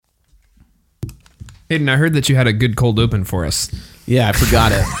Hayden, I heard that you had a good cold open for us. Yeah, I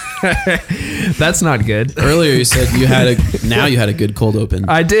forgot it. That's not good. Earlier you said you had a good cold open.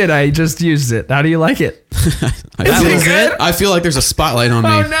 I did. I just used it. How do you like it? That was good? I feel like there's a spotlight on me.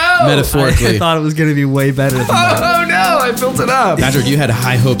 Oh, no. Metaphorically. I thought it was going to be way better than that. Oh no, I built it up. Patrick, you had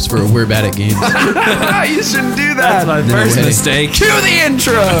high hopes for a We're Bad at Games. You shouldn't do that. That's my No first way. mistake. Cue the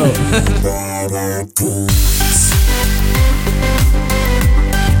intro.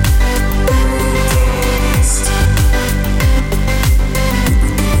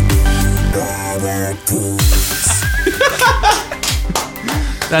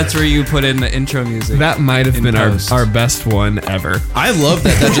 That's where you put in the intro music. That might have been post. our best one ever. I love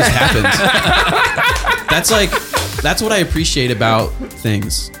that just happened. That's what I appreciate about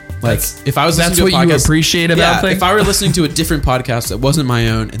things. Like if I was listening That's to a what podcast, you appreciate about things? if I were listening to a different podcast that wasn't my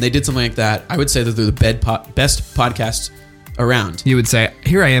own and they did something like that, I would say that they're the best podcast around. You would say,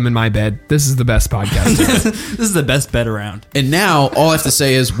 here I am in my bed. This is the best podcast ever. This is the best bet around. And now all I have to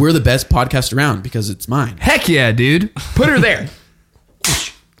say is we're the best podcast around because it's mine. Heck yeah, dude. Put her there.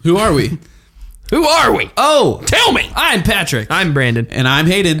 Who are we? Who are we? Oh, Tell me. I'm Patrick. I'm Brandon. And I'm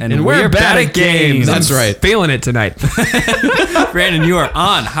Hayden. And we're bad at games. That's right. Feeling it tonight. Brandon, you are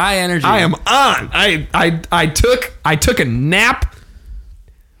on high energy. I am on. I took a nap.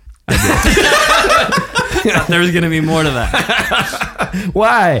 There was going to be more to that.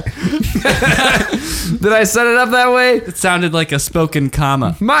 Why? Did I set it up that way? It sounded like a spoken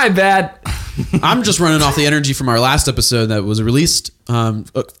comma. My bad. I'm just running off the energy from our last episode that was released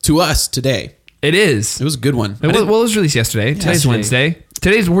to us today. It is. It was a good one. Well, it was released yesterday. Today's Yesterday.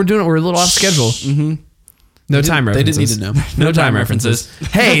 Wednesday. We're a little off schedule. Mm-hmm. No time They references. didn't need to know. No time references.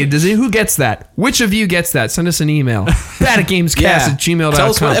 Hey, who gets that? Which of you gets that? Send us an email. badgamescast@gmail.com. Tell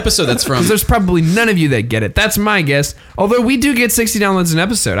us what episode that's from. Because there's probably none of you that get it. That's my guess. Although we do get 60 downloads an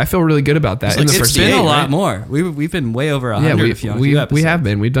episode. I feel really good about that. It's like in the It's first been 68, a lot right? more. We've been way over 100 yeah, a few episodes. we have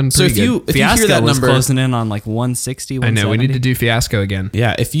been. We've done So pretty good. if you hear Fiasco that was number, closing in on like 160, I know. We need to 170. do Fiasco again.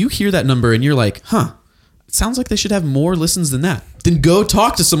 yeah, if you hear that number and you're like, huh, it sounds like they should have more listens than that, then go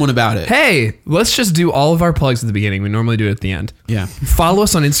talk to someone about it. Hey, let's just do all of our plugs at the beginning. We normally do it at the end. Yeah. Follow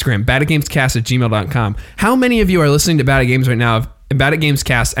us on Instagram, badgamescast@gmail.com. How many of you are listening to Bad at Games right now, Bad at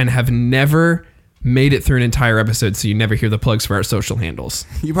Gamescast, and have never made it through an entire episode so you never hear the plugs for our social handles?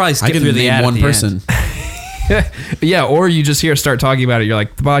 You probably I skip can through the name ad one at the person. end. Yeah, or you just start talking about it. You're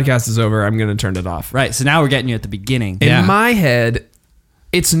like, the podcast is over. I'm going to turn it off. Right, so now we're getting you at the beginning. In my head,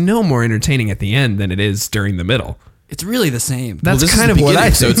 it's no more entertaining at the end than it is during the middle. It's really the same. That's This is kind the of what I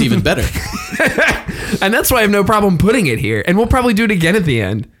beginning, think. so it's even better. And that's why I have no problem putting it here. And we'll probably do it again at the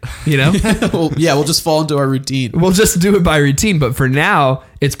end. You know? Well, yeah, we'll just fall into our routine. We'll just do it by routine. But for now,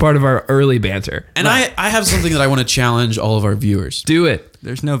 it's part of our early banter. And I have something that I want to challenge all of our viewers. Do it.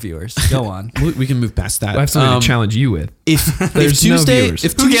 There's no viewers. Go on. We can move past that. I have something to challenge you with. If There's no Tuesday, viewers.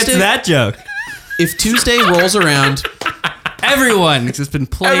 if Who gets Tuesday, that joke? if Tuesday rolls around, Everyone, because it's been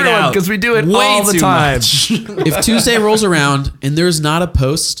played Everyone, out. 'cause we do it way all the too time. much. if Tuesday rolls around and there's not a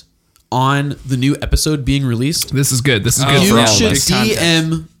post on the new episode being released, This is good. This is good for you all should of us.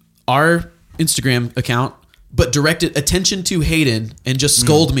 DM our Instagram account, but direct it attention to Hayden and just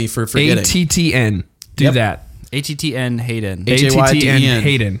scold me for forgetting. ATTN. Do Yep. that. ATTN Hayden. H- ATTN HAYDEN.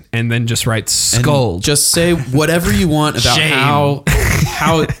 Hayden. And then just write And scold. Just say whatever you want about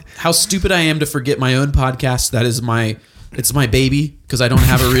Shame. how stupid I am to forget my own podcast. That is it's my baby because I don't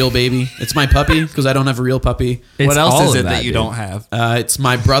have a real baby. It's my puppy because I don't have a real puppy. It's What else all is of it that you dude. don't have? It's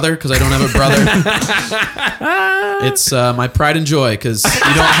my brother because I don't have a brother. It's my pride and joy because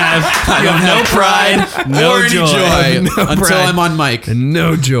you don't have no pride, no or any joy. joy No until pride. I'm on mic.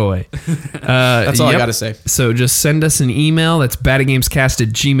 No joy. That's all I got to say. So just send us an email. That's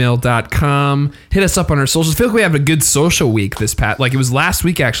badgamescast@gmail.com. Hit us up on our socials. I feel like we have a good social week this past. Like it was last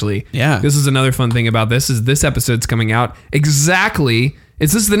week, actually. Yeah. This is another fun thing about this is this episode's coming out exactly.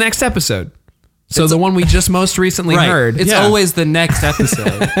 This is the next episode. So the one we just most recently Right. heard. It's Yeah. always the next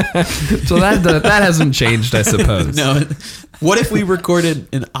episode. So that hasn't changed, I suppose. No. What if we recorded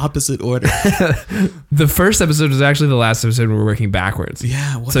in opposite order? The first episode was actually the last episode. We're working backwards.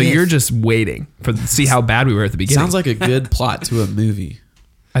 Yeah, what So if? you're just waiting to see how bad we were at the beginning. Sounds like a good plot to a movie.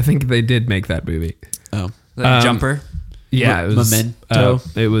 I think they did make that movie. Oh. Jumper. Yeah, it was Memento?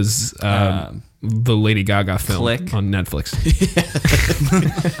 it was the Lady Gaga film Click. on Netflix.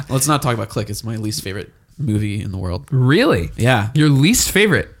 Let's not talk about Click. It's my least favorite movie in the world. Really? Yeah. Your least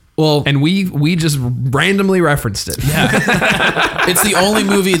favorite? Well, And we just randomly referenced it. it's the only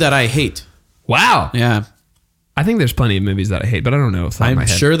movie that I hate. Wow. Yeah. I think there's plenty of movies that I hate, but I don't know if I'm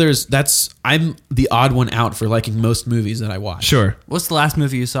sure I'm the odd one out for liking most movies that I watch. Sure. What's the last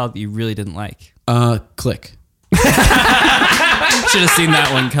movie you saw that you really didn't like? Click. Should have seen that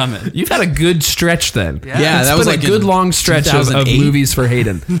one coming. You've had a good stretch then. Yeah, It's that was been like a good in long stretch of 2008. movies for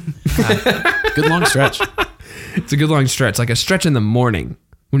Hayden. Good long stretch. It's a good long stretch, like a stretch in the morning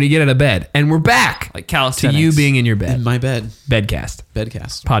when you get out of bed. And we're back Like to calisthenics. you being in your bed. In my bed. Bedcast.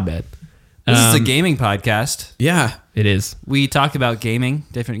 Bedcast. Pod bed. This is a gaming podcast. Yeah. It is. We talk about gaming,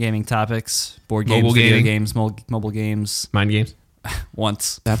 different gaming topics, board games, Mobile video gaming. games, mobile games. Mind games.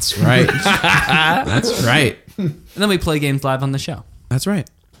 Once. That's right. That's right. And then we play games live on the show. That's right.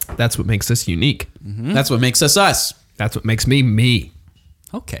 That's what makes us unique. That's what makes us us. That's what makes me me.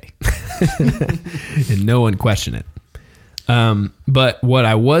 Okay. And no one question it. But what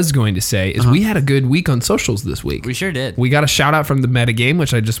I was going to say is we had a good week on socials this week. We sure did. We got a shout out from the Metagame,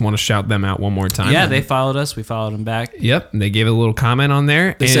 which I just want to shout them out one more time. Yeah, they followed us. We followed them back. Yep. They gave a little comment on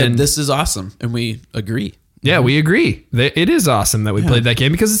there. They said this is awesome, and we agree. Yeah, we agree. It is awesome that we played that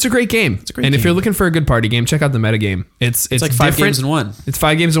game because it's a great game. It's a great and if game. you're looking for a good party game, check out the Metagame. It's It's like 5 different. games in one. It's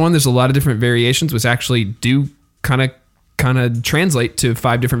 5 games in one. There's a lot of different variations, which actually do kind of translate to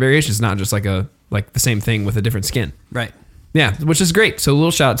 5 different variations, not just like the same thing with a different skin. Right. Yeah, which is great. So a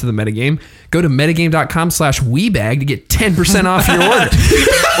little shout out to the Metagame. Go to metagame.com/WBAG to get 10% off your order.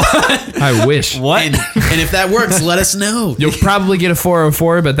 I wish. What? And if that works, let us know. You'll probably get a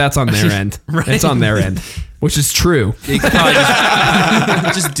 404, but that's on their end. It's on their end, which is true. You could probably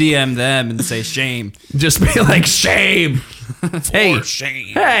just DM them and say shame. Just be like, shame. Hey, shame.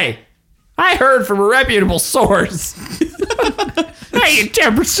 hey, I heard from a reputable source. I get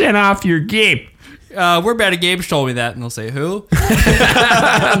 10% off your game. We're bad at games told me that. And they'll say, who?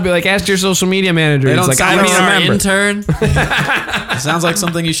 I'll be like, ask your social media manager. They It's don't like, sound I I mean, don't our remember. intern, It sounds like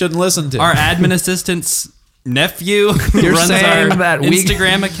something you shouldn't listen to. our admin assistant's nephew who You're runs saying our that we-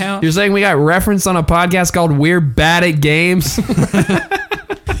 Instagram account. You're saying we got referenced on a podcast called We're Bad at Games?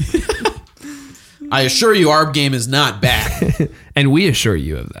 I assure you, our game is not bad. And we assure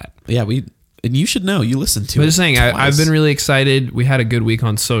you of that. Yeah, and you should know. You listen to it. I'm just saying, I've twice. been really excited. We had a good week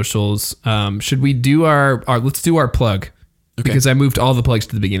on socials. Should we do our let's do our plug? Because I moved all the plugs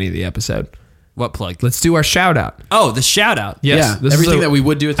to the beginning of the episode. What plug? Let's do our shout out. Oh, the shout out. Yes, Yeah, this is everything that we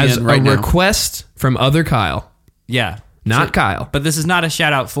would do at the as end right a now. request from other Kyle, Yeah. not Kyle. But this is not a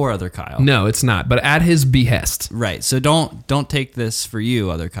shout out for other Kyle. No, it's not. But at his behest, Right. So don't take this for you,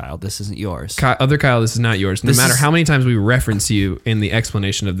 other Kyle. This isn't yours. Other Kyle, this is not yours. No This matter is- how many times we reference you in the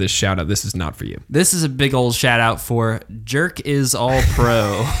explanation of this shout out, this is not for you. This is a big old shout out for Jerk is All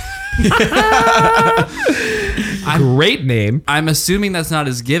Pro. Great name. I'm assuming that's not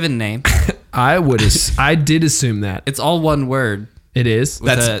his given name. I did assume that It's all one word. it is.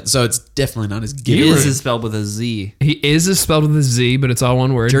 So it's definitely not as Is gay. is spelled with a Z. He is spelled with a Z, but it's all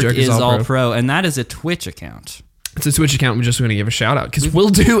one word. Jerk is all pro. pro, and that is a Twitch account. It's a Twitch account. We're just going to give a shout out because we'll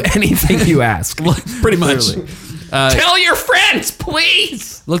do anything you ask. Pretty much. Tell your friends,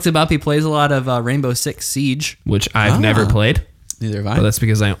 please. Looked him up. He plays a lot of Rainbow Six Siege. Which I've never played. Neither have But I. that's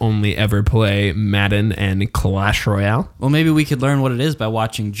because I only ever play Madden and Clash Royale. Well, maybe we could learn what it is by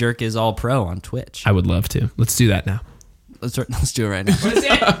watching Jerk is All Pro on Twitch. I would love to. Let's do that now. Let's do it right now. What is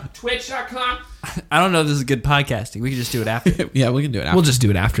it? Twitch.com? I don't know if this is good podcasting. We can just do it after. Yeah, we can do it. After. We'll just do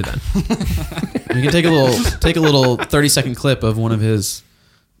it after then. We can take a little 30-second clip of one of his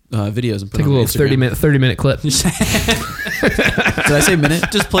videos and put Take it a on little Instagram. 30-minute clip. Did I say minute?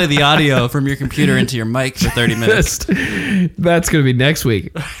 Just play the audio from your computer into your mic for 30 minutes. That's going to be next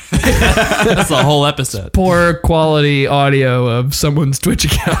week. That's the whole episode. Poor quality audio of someone's Twitch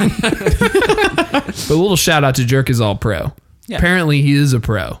account. But a little shout out to Jerk is all pro. Yeah. Apparently he is a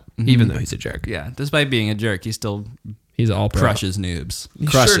pro, even though he's a jerk. Yeah, despite being a jerk, he still He's all pro. crushes noobs. He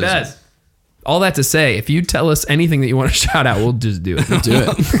Crushes sure does. All that to say, if you tell us anything that you want to shout out, we'll just do it. Do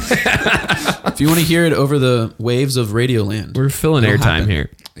it. If you want to hear it over the waves of Radioland. We're filling It'll airtime happen. here.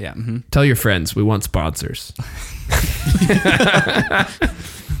 Yeah. Tell your friends. We want sponsors.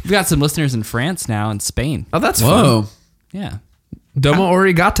 We've got some listeners in France now and Spain. Oh, that's fun. Whoa. Yeah. Domo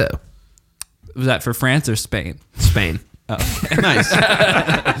arigato. Was that for France or Spain? Spain. Nice.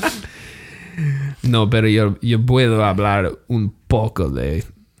 No, pero yo puedo hablar un poco de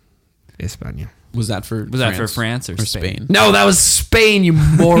España. Was that for France or Spain? No, that was Spain, you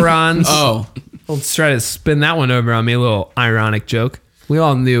morons. Oh. Let's try to spin that one over on me. A little ironic joke. We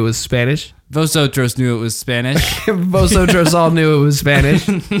all knew it was Spanish. Vosotros knew it was Spanish. Vosotros all knew it was Spanish.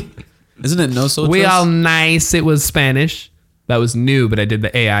 Isn't it no so? We all nice it was Spanish. That was new, but I did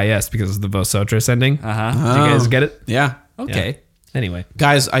the AIS because of the Vosotros ending. Uh-huh. Did you guys get it? Yeah. Okay. Anyway.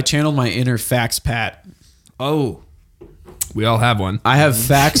 Guys, I channeled my inner Fax Pat Oh, We all have one. I have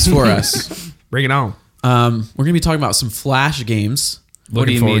facts for us. Bring it on. We're going to be talking about some Flash games. What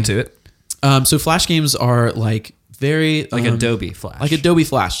do Looking you forward mean? to it. So Flash games are like very like Adobe Flash. like Adobe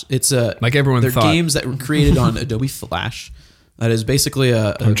Flash. It's a Like everyone they're thought. games that were created on Adobe Flash. That is basically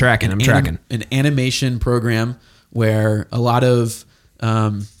I'm tracking. an animation program where a lot of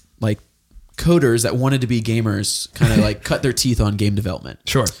like coders that wanted to be gamers kind of like cut their teeth on game development.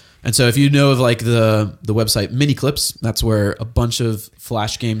 Sure. And so if you know of like the website Mini Clips, that's where a bunch of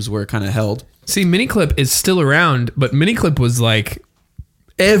Flash games were kind of held. See, Miniclip is still around, but Miniclip was like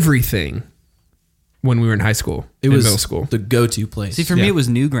everything when we were in high school. It in was middle school. the go-to place. See, for me, it was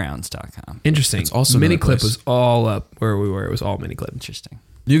newgrounds.com. Interesting. It's also another Miniclip place. was all up where we were. It was all Miniclip. Interesting.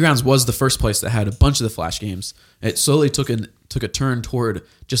 Newgrounds was the first place that had a bunch of the Flash games. It slowly took a turn toward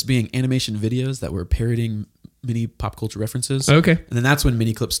just being animation videos that were parodying mini pop culture references. Okay. And then that's when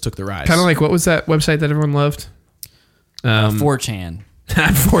Mini Clips took the rise. Kind of like, what was that website that everyone loved? 4chan.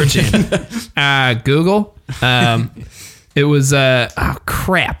 4chan. Google. It was, oh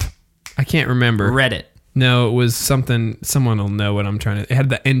crap. I can't remember. Reddit. No, it was something, someone will know what I'm trying to, it had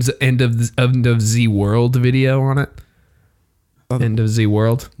the end of Z World video on it. End of Z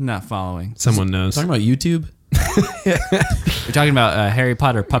World. Not following. Someone knows. Talking about YouTube? You're talking about Harry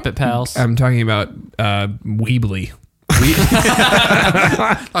Potter Puppet Pals. I'm talking about Weebly.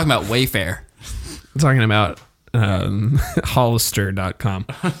 Talking about Wayfair. I'm talking about Hollister.com,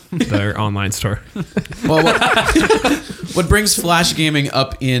 their online store. Well, what brings Flash gaming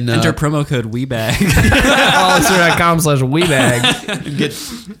up in Enter promo code WBAG. Hollister.com/WeBag. and get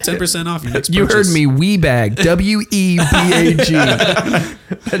 10% off your next You heard purchase. me, WeBag. WEBAG.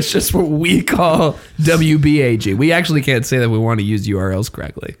 That's just what we call WBAG. We actually can't say that we want to use URLs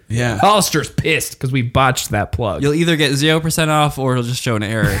correctly. Yeah. Hollister's pissed because we botched that plug. You'll either get 0% off or it'll just show an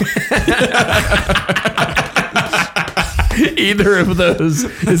error. Either of those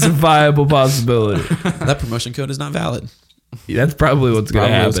is a viable possibility. That promotion code is not valid. That's probably what's going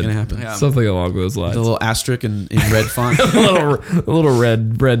to Probably what's happen. gonna happen. Yeah. Something along those lines. The little asterisk in red font. a little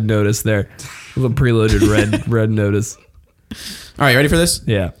red notice there. A little preloaded red notice. All right, ready for this?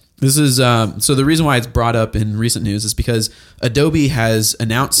 Yeah. This is so the reason why it's brought up in recent news is because Adobe has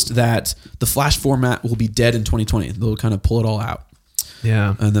announced that the Flash format will be dead in 2020. They'll kind of pull it all out.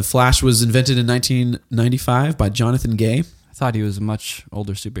 Yeah. And the Flash was invented in 1995 by Jonathan Gay. I thought he was a much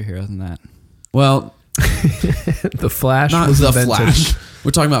older superhero than that. Well, The Flash not was the invented. Flash.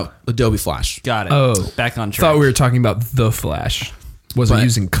 We're talking about Adobe Flash. Got it. Oh. Back on I track. thought we were talking about The Flash. Wasn't But-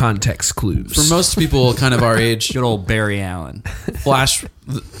 using context clues. For most people kind of our age, Good old Barry Allen.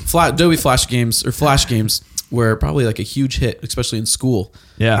 Adobe Flash games or Flash games were probably like a huge hit, especially in school.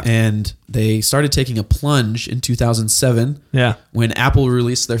 Yeah. And they started taking a plunge in 2007 Yeah. when Apple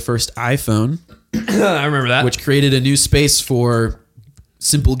released their first iPhone, I remember that. which created a new space for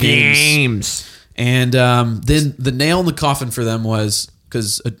simple games. And then the nail in the coffin for them was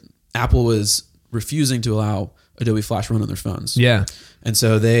because Apple was refusing to allow Adobe Flash run on their phones. Yeah. And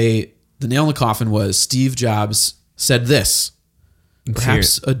so the nail in the coffin was Steve Jobs said this: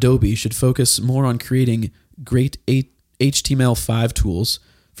 perhaps Adobe should focus more on creating great HTML5 tools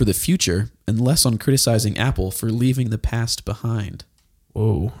for the future and less on criticizing Apple for leaving the past behind.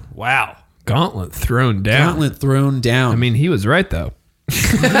 Whoa. Wow. Gauntlet thrown down. Gauntlet thrown down. I mean, he was right, though.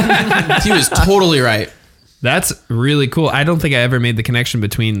 he was totally right. That's really cool. I don't think I ever made the connection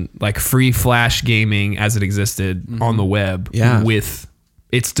between like free Flash gaming as it existed on the web Yeah. with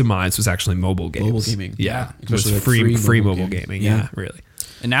its demise was actually mobile games. Mobile gaming. Yeah. It Especially was like free mobile gaming. Yeah, really.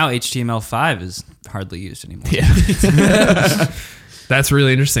 And now HTML5 is hardly used anymore. Yeah. That's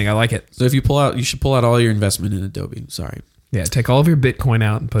really interesting. I like it. So if you should pull out all your investment in Adobe. Sorry. Yeah. Take all of your Bitcoin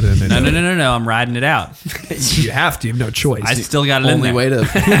out and put it in. No. I'm riding it out. You have to. You have no choice. I still got it in Only there. way to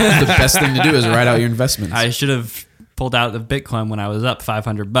the best thing to do is write out your investments. I should have pulled out the Bitcoin when I was up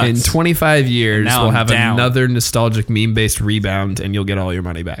 $500. in 25 years, Now we'll I'm have down. another nostalgic meme-based rebound, and you'll get all your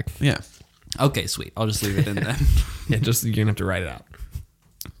money back. Yeah. Okay, sweet. I'll just leave it in then. Yeah, just you're gonna have to write it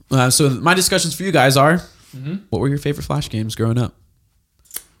out. So my discussions for you guys are: what were your favorite Flash games growing up?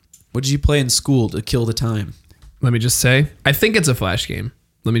 What did you play in school to kill the time? Let me just say, I think it's a Flash game.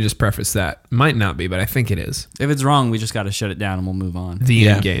 Let me just preface that. Might not be, but I think it is. If it's wrong, we just got to shut it down and we'll move on. The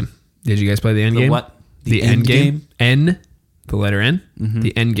Yeah. end game. Did you guys play the end The game? what? The end end game. game? N, the letter N.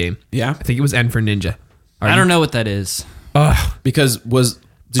 The end game. Yeah. I think it was N for ninja. I don't know what that is. Oh, Because did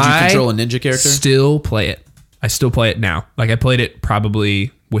you control a ninja character? Still play it. I still play it now. Like I played it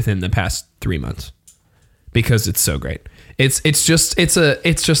probably within the past 3 months because it's so great. It's just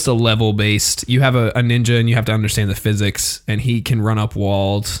a level based. You have a ninja and you have to understand the physics, and he can run up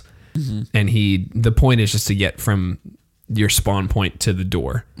walls and the point is just to get from your spawn point to the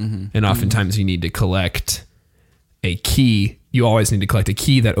door. And oftentimes you need to collect a key. You always need to collect a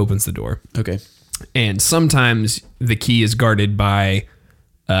key that opens the door. Okay. And sometimes the key is guarded by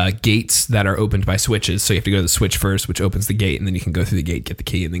gates that are opened by switches. So you have to go to the switch first, which opens the gate, and then you can go through the gate, get the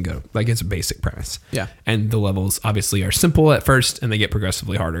key, and then go. Like, it's a basic premise. Yeah. And the levels obviously are simple at first, and they get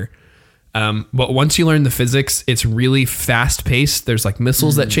progressively harder. But once you learn the physics, it's really fast paced. There's like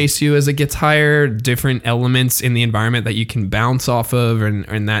missiles that chase you as it gets higher, different elements in the environment that you can bounce off of,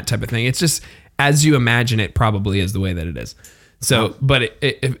 and that type of thing. It's just as you imagine it probably is the way that it is. So, but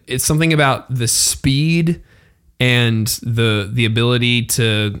it's something about the speed and the ability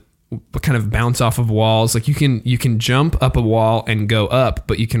to kind of bounce off of walls. Like you can jump up a wall and go up,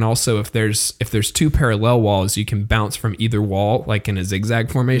 but you can also, if there's two parallel walls, you can bounce from either wall, like in a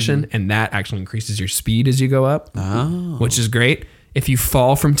zigzag formation, and that actually increases your speed as you go up, which is great. If you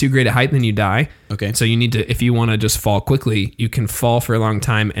fall from too great a height, then you die. Okay. So you need to, if you want to just fall quickly, you can fall for a long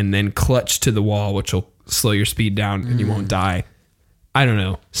time and then clutch to the wall, which will slow your speed down and you won't die. I don't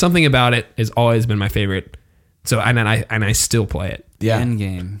know. Something about it has always been my favorite. So and I still play it. Yeah. The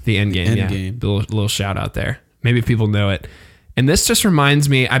end game. The little shout out there. Maybe people know it. And this just reminds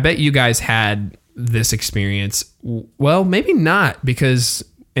me, I bet you guys had this experience. Well, maybe not, because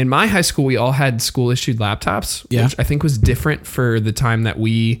in my high school, we all had school issued laptops, which I think was different for the time that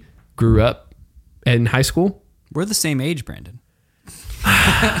we grew up in high school. We're the same age, Brandon.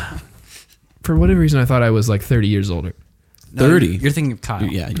 For whatever reason, I thought I was like 30 years older. No, 30? You're thinking of Kyle.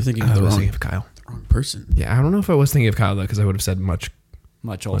 Yeah, you're thinking of I the was wrong, thinking of Kyle. wrong person. Yeah, I don't know if I was thinking of Kyle though, because I would have said much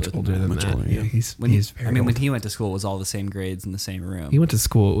older than Much that. older, Yeah, yeah. he's When very when old. he went to school, it was all the same grades in the same room. He went to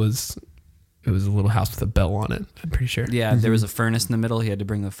school. It was a little house with a bell on it. I'm pretty sure. Yeah, there was a furnace in the middle. He had to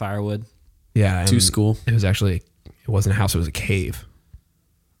bring the firewood. Yeah. To and school. It was actually, it wasn't a house. It was a cave.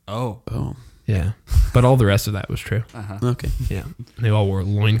 Oh. Yeah. But all the rest of that was true. Okay. Yeah. And they all wore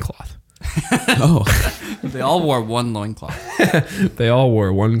loincloth. Oh. They all wore one loincloth. They all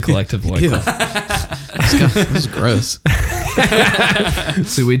wore one collective loincloth. This is gross.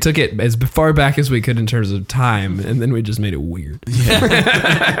 So we took it as far back as we could in terms of time, and then we just made it weird.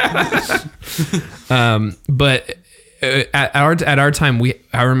 But at our time,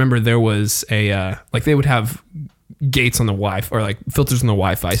 I remember there was a like they would have gates on the Wi-Fi or like filters on the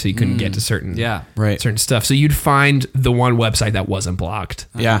Wi-Fi, so you couldn't get to certain certain stuff. So you'd find the one website that wasn't blocked,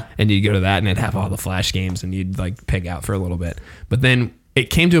 and you'd go to that, and it'd have all the Flash games, and you'd like pig out for a little bit. But then it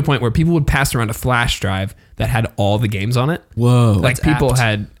came to a point where people would pass around a flash drive that had all the games on it. Whoa. Like people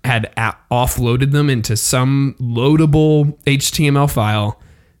had offloaded them into some loadable HTML file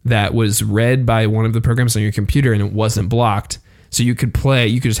that was read by one of the programs on your computer, and it wasn't blocked. So you could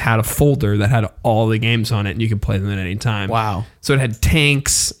just had a folder that had all the games on it, and you could play them at any time. Wow. So it had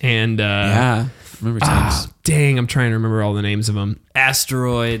tanks and remember tanks. Dang, I'm trying to remember all the names of them.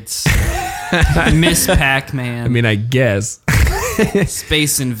 Asteroids. Miss Pac-Man. I mean, I guess.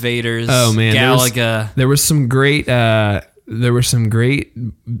 Space Invaders. Oh man, Galaga. There was some great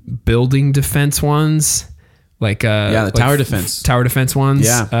building defense ones. Like the tower defense ones.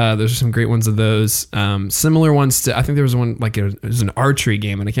 Yeah. Those are some great ones of those. Similar ones to, I think there was one like it was an archery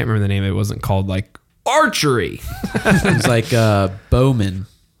game, and I can't remember the name. It wasn't called like archery. It was like Bowman.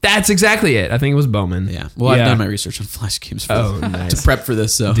 That's exactly it. I think it was Bowman. Yeah. Well, I've done my research on Flash games nice. to prep for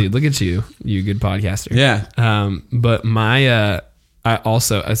this. So, dude, look at you good podcaster. Yeah. But my I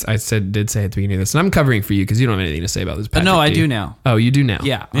also, as I did say at the beginning of this, and I'm covering for you because you don't have anything to say about this. Patrick, no, I do now. Oh, you do now?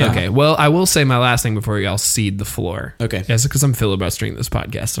 Yeah. Okay. Well, I will say my last thing before y'all cede the floor. Okay. Yes, because I'm filibustering this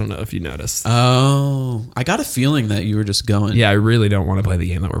podcast. I don't know if you noticed. Oh, I got a feeling that you were just going. Yeah, I really don't want to play the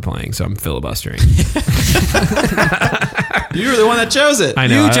game that we're playing, so I'm filibustering. You were the one that chose it. I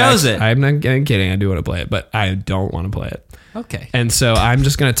know. You chose it. I'm not kidding. I do want to play it, but I don't want to play it. Okay. And so I'm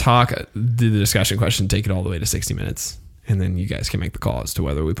just going to do the discussion question, take it all the way to 60 minutes. And then you guys can make the call as to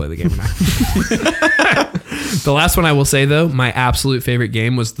whether we play the game or not. The last one I will say, though, my absolute favorite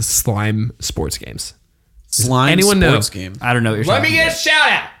game was the Slime sports games. Slime anyone sports know? game. I don't know what you're talking about. a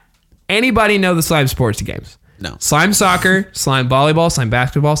shout out. Anybody know the Slime sports games? No. Slime soccer, slime volleyball, slime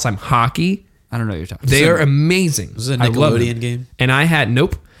basketball, slime hockey. I don't know what you're talking They are amazing. Was it a I love them. Nickelodeon game? And I had,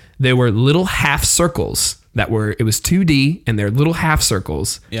 they were little half circles it was 2D, and they're little half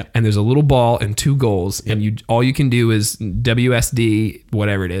circles. Yeah. And there's a little ball and two goals, and all you can do is WSD,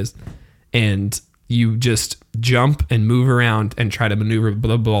 whatever it is, and you just jump and move around and try to maneuver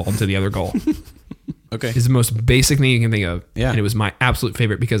the ball to the other goal. Okay. It's the most basic thing you can think of. Yeah. And it was my absolute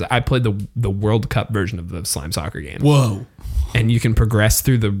favorite because I played the World Cup version of the slime soccer game. Whoa. And you can progress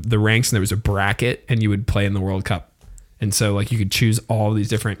through the ranks, and there was a bracket, and you would play in the World Cup. And so like you could choose all these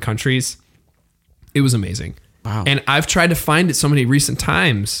different countries. It was amazing. Wow. And I've tried to find it so many recent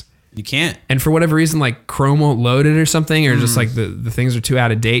times. You can't. And for whatever reason, like Chrome won't load it or something, or just like the things are too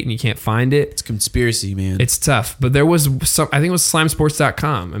out of date and you can't find it. It's conspiracy, man. It's tough. But there was some, I think it was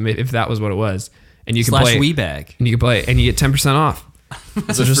slimesports.com. I mean, if that was what it was. And you can / play WBAG. and you can play and you get 10% off.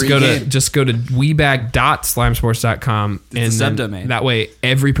 So just go to WBAG.slimesports.com and a then subdomain. that way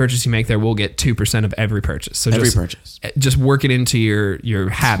every purchase you make there will get 2% of every purchase. So Every purchase. just work it into your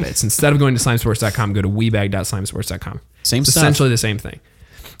habits. Instead of going to slimesports.com, go to WBAG.slimesports.com. Same It's stuff. essentially the same thing.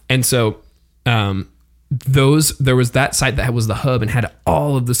 And so there was that site that was the hub and had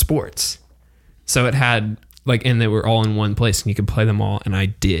all of the sports. So it had like, and they were all in one place and you could play them all. And I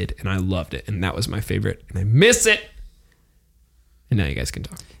did, and I loved it. And that was my favorite. And I miss it. And now you guys can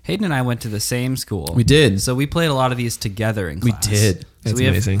talk. Hayden and I went to the same school. We did. So we played a lot of these together in We class. did. So That's we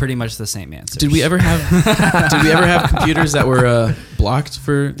amazing. have pretty much the same answers. Did we ever have computers that were blocked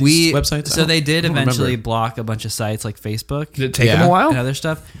for these websites? So they did I don't eventually remember. block a bunch of sites like Facebook Did it take Yeah. them a while? and other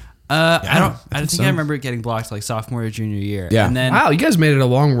stuff. I think think so. I remember it getting blocked like sophomore or junior year. Yeah. And then Wow, you guys made it a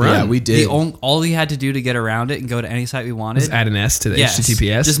long run. Yeah, we did. all we had to do to get around it and go to any site we wanted. Just add an S to the Yes.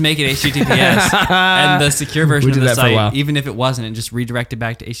 HTTPS. Just make it HTTPS. And the secure version We of did the that for a site, while. even if it wasn't, and just redirected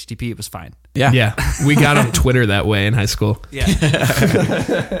back to HTTP, it was fine. yeah, we got on Twitter that way in high school. Yeah. That's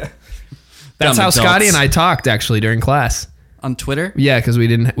Dumb how adults. Scotty and I talked actually during class. On Twitter? Yeah, because we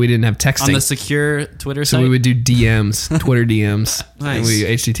didn't have texting. On the secure Twitter So site? we would do DMs, Twitter DMs. Nice. And we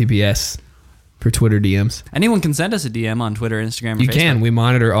HTTPS for Twitter DMs. Anyone can send us a DM on Twitter, Instagram, or You Facebook. can. We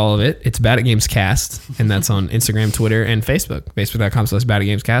monitor all of it. It's Bad at Games Cast, and that's on Instagram, Twitter, and Facebook.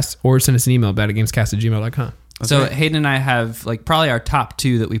 Facebook.com/BadAtGamesCast, or send us an email, badatgamescast@gmail.com. So Hayden and I have like probably our top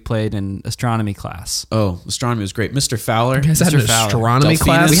 2 that we played in astronomy class. Oh, astronomy was great. Mr. Fowler. You guys had an Mr. Fowler. astronomy Delphinus.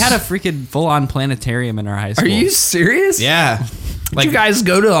 class? We had a freaking full-on planetarium in our high Are school. you serious? Yeah. Did you guys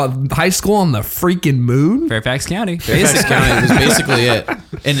go to a high school on the freaking moon? Fairfax County. Fairfax County was basically it.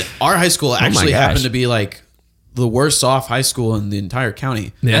 And our high school actually gosh. happened to be like the worst off high school in the entire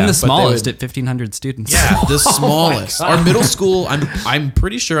county. Yeah. And the But smallest would- at 1,500 students. Yeah, the smallest. Our middle school, I'm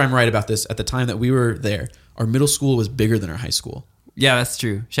pretty sure I'm right about this. At the time that we were there, our middle school was bigger than our high school. Yeah, that's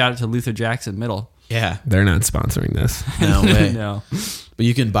true. Shout out to Luther Jackson Middle. Yeah. They're not sponsoring this. No way. No. But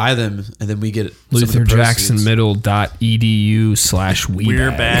you can buy them, and then we get some of the LutherJacksonMiddle.edu/WeBag.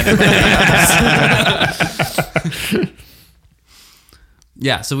 We're bad at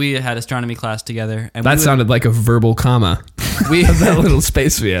Yeah, so we had astronomy class together. And That we would, sounded like a verbal comma. That little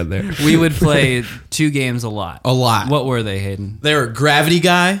space we had there. we would play 2 games a lot. A lot. What were they, Hayden? They were Gravity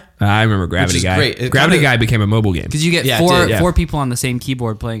Guy. I remember Gravity is Guy. great. It Gravity kinda- Guy became a mobile game. Because you get Yeah, it four did, yeah. four people on the same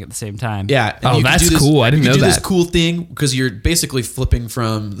keyboard playing at the same time. Yeah. and Oh, you could that's do this- cool. I didn't you know could do this that. cool thing because you're basically flipping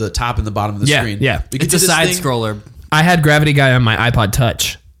from the top and the bottom of the Yeah, screen. yeah. We could It's a do this side thing- scroller. I had Gravity Guy on my iPod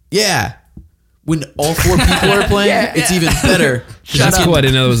Touch. Yeah. When all 4 people are playing, it's even better. That's cool. I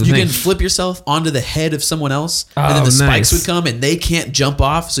didn't know it was a You thing. can flip yourself onto the head of someone else, and then Oh, the spikes nice. would come, and they can't jump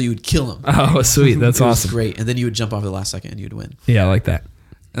off, so you would kill them. Oh, sweet. That's It was awesome. great. And then you would jump off at the last second, and you'd win. Yeah, I like that.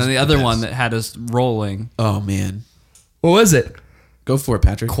 And the other one that had us rolling. Oh man, What was it? go for it,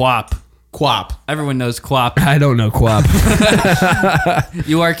 Patrick. Quap. Quap. Everyone knows Quap. I don't know Quap.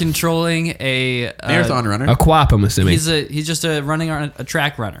 You are controlling a Marathon runner. A Quap, I'm assuming. He's just a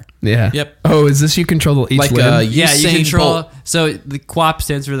track runner. Yeah. Yep. Oh, is this you control each Like, limb? Yeah, you Usain control. Bolt. So the QWOP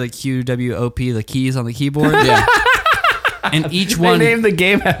stands for the QWOP, the keys on the keyboard. Yeah. And each They one, named the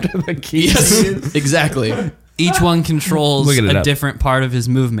game after the keys. Yes. Exactly. each one controls Look it a up. different part of his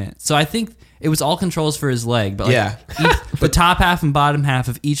movement. So I think it was all controls for his leg, but like Yeah. the top half and bottom half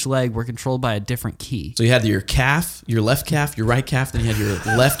of each leg were controlled by a different key. So you had your calf, your left calf, your right calf, then you had your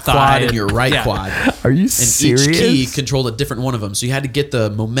left Thigh. quad and your right Yeah. quad. Are you And serious? each key controlled a different one of them. So you had to get the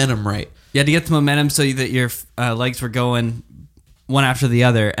momentum right. You had to get the momentum so that your legs were going one after the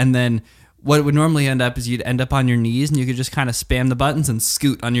other, and then what would normally end up is you'd end up on your knees, and you could just kind of spam the buttons and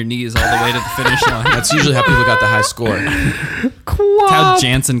scoot on your knees all the way to the finish line. That's usually how people got the high score. That's how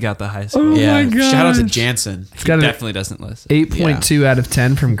Jansen got the high score. Yeah. my Shout out to gosh. Jansen. It's got an Definitely doesn't listen. 8.2 out of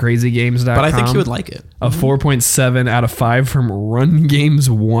 10 from crazygames.com. But I think he would like it. A 4.7 out of 5 from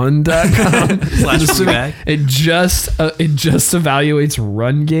rungames1.com. /WBAG. It just evaluates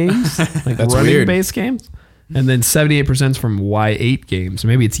run games, like That's running weird. based games, and then 78% from Y8 games.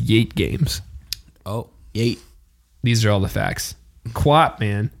 Maybe it's Yate games. Oh, Yate. These are all the facts. Quap,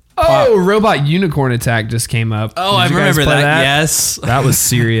 man. Oh, Robot Unicorn Attack just came up. oh, I Did you guys remember play that. Yes, That was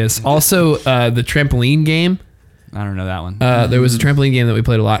serious. Also, the trampoline game. I don't know that one. There was a trampoline game that we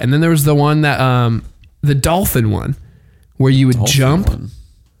played a lot, and then there was the one that the dolphin one, where you would jump. One.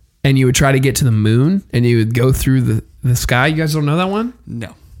 and you would try to get to the moon, and you would go through the sky. You guys don't know that one?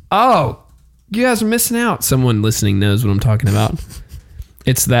 No. Oh, you guys are missing out. Someone listening knows what I'm talking about.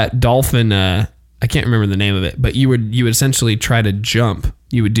 It's that dolphin. I can't remember the name of it, but you would essentially try to jump.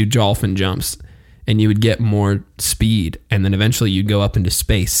 You would do dolphin jumps, and you would get more speed, and then eventually you'd go up into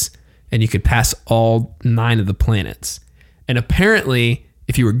space, and you could pass all 9 of the planets. And apparently,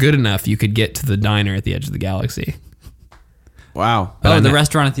 if you were good enough, you could get to the diner at the edge of the galaxy. Wow. Oh, the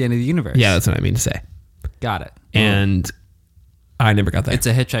restaurant at the end of the universe. Yeah, that's what I mean to say. Got it. And I never got there. It's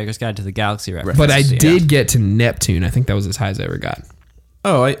a Hitchhiker's Guide to the Galaxy reference. But I did get to Neptune. I think that was as high as I ever got.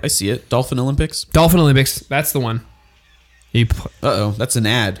 Oh, I see it. Dolphin Olympics. Dolphin Olympics. That's the one. Uh-oh, that's an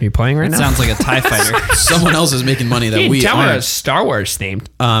ad. Are you playing right It now? sounds like a TIE fighter. Someone else is making money that Hey, we tell me aren't. it's Star Wars themed.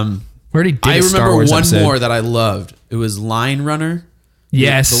 Um, We already did I a Star remember Wars one episode. more that I loved. It was Line Runner.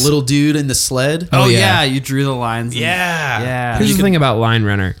 Yes. The little dude in the sled. Oh, yeah. yeah. You drew the lines. Yeah. Yeah. Here's the thing about Line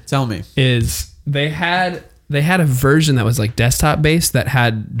Runner Tell me. is they had a version that was like desktop based that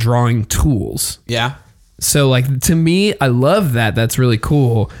had drawing tools. Yeah. So like to me, I love that. That's really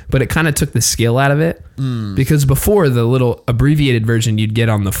cool. But it kind of took the skill out of it because before the little abbreviated version you'd get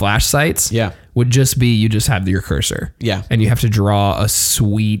on the Flash sites, Yeah. would just be you just have your cursor, Yeah. and you have to draw a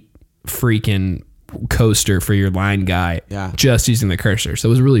sweet freaking coaster for your line guy, Yeah. just using the cursor. So it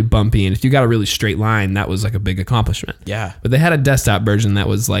was really bumpy, and if you got a really straight line, that was like a big accomplishment. Yeah. But they had a desktop version that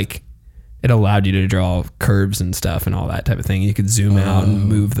was like, it allowed you to draw curves and stuff and all that type of thing. You could zoom out and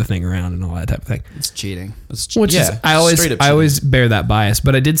move the thing around and all that type of thing. It's cheating. Which is, I always bear that bias.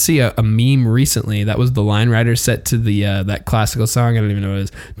 But I did see a meme recently that was the Line Rider set to the that classical song. I don't even know what it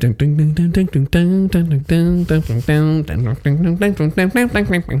is.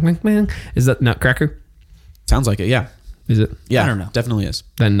 Is that Nutcracker? Sounds like it. Yeah. Is it? Yeah. I don't know. Definitely is.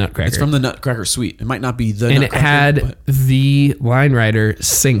 Then Nutcracker. It's from the Nutcracker Suite. It might not be the and Nutcracker. it had but the Line Rider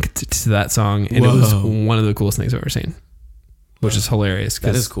synced to that song, and it was Whoa. one of the coolest things I've ever seen, which is hilarious.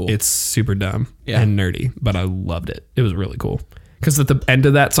 That is cool. It's super dumb Yeah. and nerdy, but I loved it. It was really cool because at the end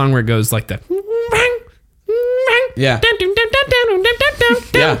of that song where it goes like the Yeah.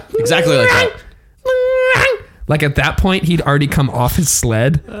 Yeah. Exactly like that. Like at that point, he'd already come off his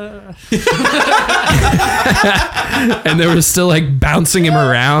sled, and they were still like bouncing him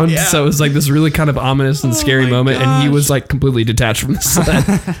around. Yeah. So it was like this really kind of ominous and scary moment, and he was like completely detached from the sled.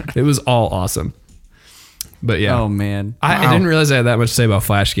 It was all awesome. But yeah, Oh, man. I didn't realize I had that much to say about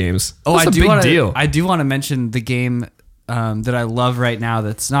Flash games. Oh, That's a big deal. I do want to mention the game that I love right now.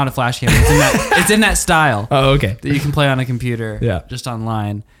 That's not a Flash game. It's in that style Oh, okay. that you can play on a computer. Yeah. Just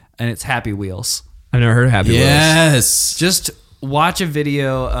online, and it's Happy Wheels. I've never heard of Happy Wheels. Yes. Just watch a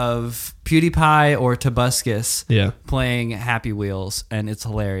video of PewDiePie or Tobuscus Yeah. playing Happy Wheels, and it's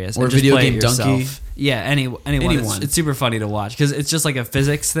hilarious. Or And just Video play it Game Donkey. yourself. Yeah, anyone. Anyone. It's super funny to watch because it's just like a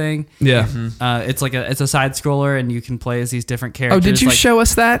physics thing. Yeah. It's a side scroller, and you can play as these different characters. Oh, did you like show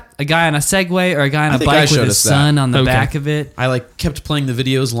us that? a guy on a Segway or a guy on I a think I bike with showed his us that. son on the Okay. back of it, I like kept playing the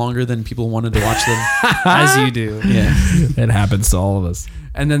videos longer than people wanted to watch them. as you do. Yeah. It happens to all of us.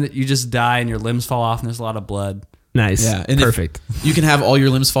 And then you just die, and your limbs fall off, and there's a lot of blood. Nice. Yeah. And Perfect. You can have all your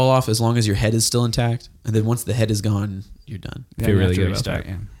limbs fall off as long as your head is still intact. And then once the head is gone, you're done. Feel you really have to good about restart, that.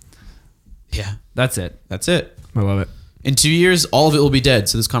 yeah. Yeah. That's it. That's it. I love it. In 2 years, all of it will be dead.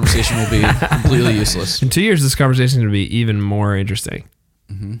 So this conversation will be completely useless. In 2 years, this conversation is going to be even more interesting.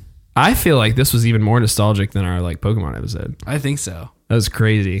 I feel like this was even more nostalgic than our like Pokemon episode. I think so. That was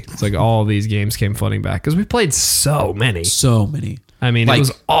crazy. It's like all these games came flooding back because we played so many. So many. I mean, Like- it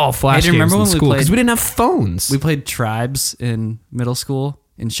was all Flash Hey, do you games remember in when we school played- because we didn't have phones. We played Tribes in middle school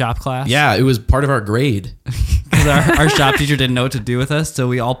in shop class. Yeah, it was part of our grade. Because our shop teacher didn't know what to do with us, so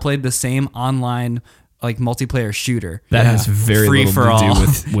we all played the same online like multiplayer shooter. that Yeah. has very Free little for to all. do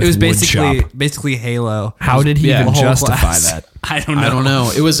with it was Woodshop. basically Halo. How did he Yeah, even the whole justify class. that? I don't know. I don't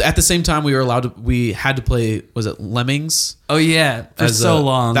know. It was at the same time we had to play, was it Lemmings? Oh yeah, for As so a-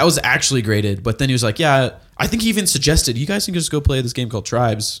 long. That was actually graded. But then he was like, yeah, I think he even suggested, you guys can just go play this game called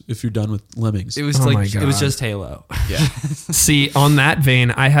Tribes if you're done with Lemmings. it was Oh my like it was God. just Halo. Yeah. See, on that vein,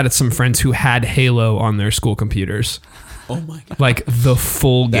 I had some friends who had Halo on their school computers, Oh my God. like the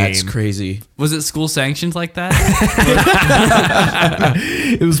full game. That's crazy. Was it school sanctioned like that?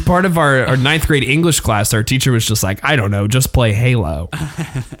 It was part of our ninth grade English class. Our teacher was just like, I don't know, just play Halo.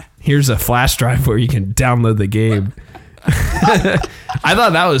 Here's a flash drive where you can download the game. I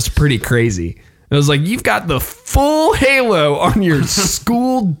thought that was pretty crazy. It was like, you've got the full Halo on your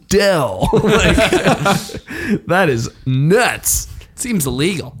school Dell. Like, that is nuts. Seems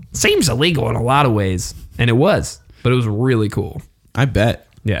illegal. Seems illegal in a lot of ways. And it was, but it was really cool. I bet.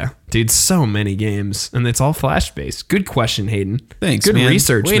 Yeah, dude, so many games, and it's all Flash based. Good question, Hayden. Thanks, Good man.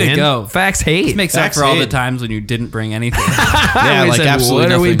 research, Way man. to go. Facts, Hayden. This makes up Facts for all the hate. times when you didn't bring anything. Yeah, We like said, absolutely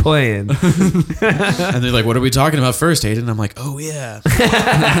what are we nothing. playing? And they're like, "What are we talking about first, Hayden?" I'm like, "Oh yeah,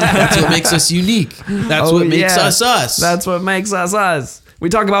 that's what makes us unique. That's Oh, what makes yeah. us us." That's what makes us us. We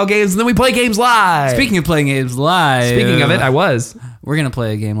talk about games and then we play games live. Speaking of playing games live. Speaking of it, I was. We're going to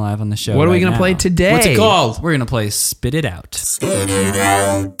play a game live on the show. What are we right going to now. play today? What's it called? We're going to play Spit It Out.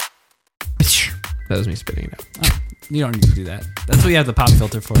 That was me spitting it out. You don't need to do that. That's what you have the pop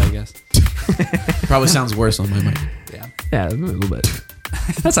filter for, I guess. Probably sounds worse on my mic. Yeah. Yeah, a little bit.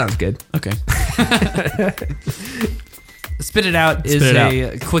 That sounds good. Okay. Spit It Out is Spit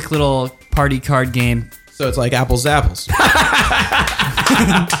It a quick little party card game. So it's like apples to apples.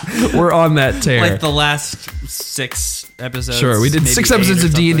 We're on that tear. Like the last 6 episodes. Sure, we did maybe 6 8 episodes or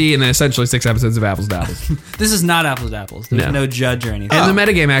of D&D something. and then essentially 6 episodes of Apples to Apples. This is not apples to apples. There's No. no judge or anything. And the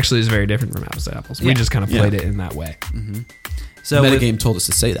metagame actually is very different from Apples to Apples. We Yeah. just kind of Yeah. played it in that way. So with Metagame told us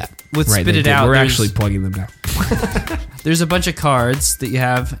to say that. Spit they It did. Out, We're there's- actually plugging them now. There's a bunch of cards that you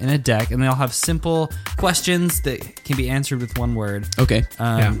have in a deck, and they all have simple questions that can be answered with one word. Okay.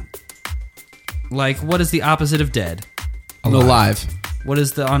 Like, what is the opposite of dead? Alive. What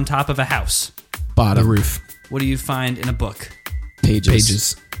is the on top of a house? Bottom. The roof. What do you find in a book? Pages.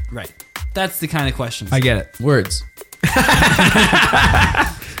 Pages. Right. That's the kind of questions. I get it. Words.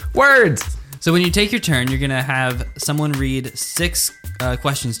 Words. So when you take your turn, you're going to have someone read 6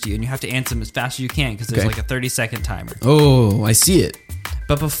 questions to you, and you have to answer them as fast as you can because there's Okay. like a 30-second timer. Oh, I see it.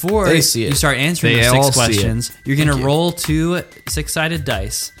 But before They see it. you start answering They those all 6 see it. questions, you're going to you. roll 2 6-sided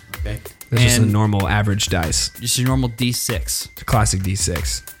dice. Okay. That's just a And- normal average dice. Just your normal D6. It's a classic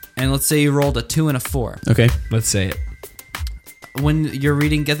D6. And let's say you rolled a 2 and a 4. Okay. Let's say it. When you're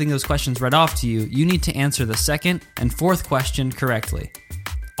getting those questions read off to you, you need to answer the 2nd and 4th question correctly.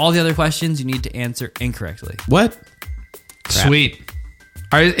 All the other questions you need to answer incorrectly. What? Sweet.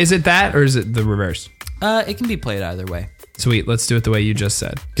 Is it that or is it the reverse? It can be played either way. Sweet. Let's do it the way you just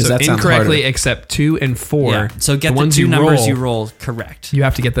said. 'Cause So that sounds incorrectly harder. except 2 and 4. Yeah. So get the ones 2 you numbers roll, you rolled correct. You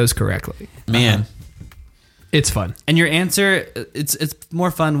have to get those correctly. Man. It's fun. And your answer, it's more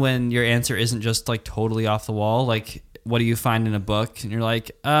fun when your answer isn't just like totally off the wall. Like, what do you find in a book? And you're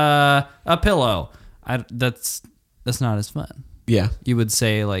like, a pillow. That's not as fun. Yeah. You would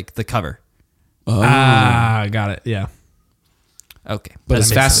say like the cover. Oh. Got it. Yeah. Okay. but That as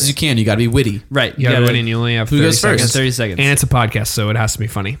makes fast sense. as you can, you got to be witty. Right. You gotta win and you only have 30 goes seconds. first? 30 seconds. And it's a podcast, so it has to be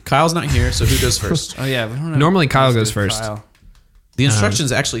funny. Kyle's not here, so who goes first? Oh yeah. We don't have Normally Kyle let's goes do first. Kyle. The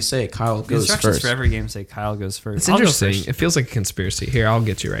instructions actually say Kyle The goes instructions first. for every game say Kyle goes first. It's I'll go interesting. first. It feels like a conspiracy. Here, I'll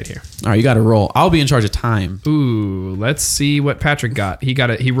get you right here. All right, you got to roll. I'll be in charge of time. Ooh, let's see what Patrick got.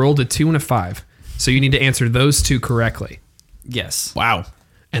 He rolled a 2 and a 5. So you need to answer those 2 correctly. Yes. Wow.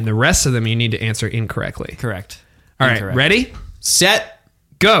 And the rest of them you need to answer incorrectly. Correct. All right, Incorrect. ready? Set.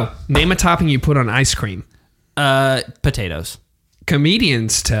 Go. Name a topping you put on ice cream. Potatoes.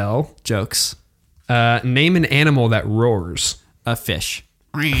 Comedians tell. Jokes. Name an animal that roars. A fish.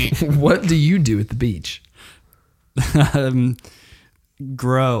 What do you do at the beach?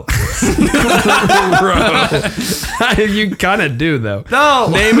 Grow. Bro. You kind of do, though. No.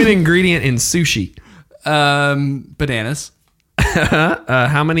 Name an ingredient in sushi. Bananas.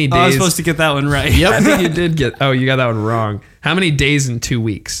 How many days? Oh, I was supposed to get that one right. Yep. I think you did get. Oh, you got that one wrong. How many days in 2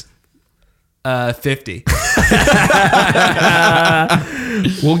 weeks? 50.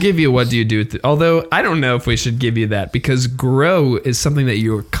 We'll give you what do you do. Although I don't know if we should give you that because grow is something that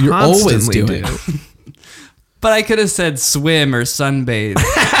you're always constantly doing. do. But I could have said swim or sunbathe.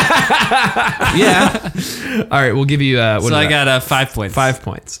 Yeah. All right, we'll give you. What So is I that? got 5 points. 5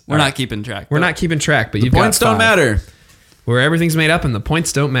 points. We're not keeping track. We're not keeping track, but you've Points got don't 5. matter. Where everything's made up and the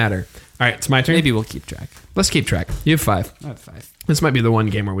points don't matter. All right, it's my turn. Maybe we'll keep track. Let's keep track. You have 5. I have 5. This might be the one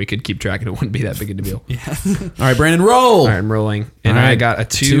game where we could keep track and it wouldn't be that big a deal. All right, Brandon, roll. All right, I'm rolling, and All right. I got a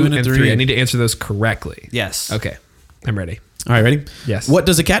 2 and a and 3. 3. I need to answer those correctly. Yes. Okay, I'm ready. All right, ready? Yes. What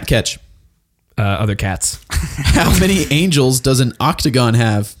does a cat catch? Other cats. How many angels does an octagon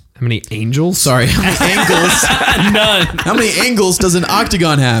have? How many angels? Sorry, how many angles? None. How many angles does an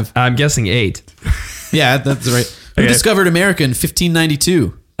octagon have? I'm guessing 8. Yeah, that's right. Who Okay. discovered America in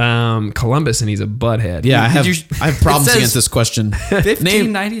 1592? Columbus, and he's a butthead. Yeah, I have you- problems it says- against this question.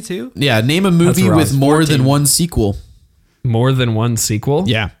 1592? Name a movie wrong. with more 14. than one sequel. More than one sequel?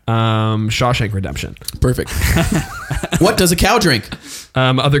 Yeah. Shawshank Redemption. Perfect. What does a cow drink?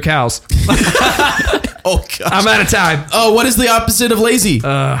 Other cows. Oh, gosh. I'm out of time. Oh, what is the opposite of lazy?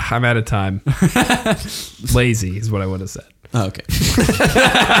 I'm out of time. Lazy is what I would have said. Oh, okay.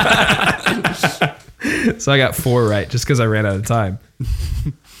 So I got 4 right just because I ran out of time.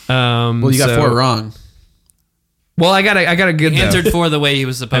 Well, you got 4 wrong. Well, I got a good. He though. answered 4 the way he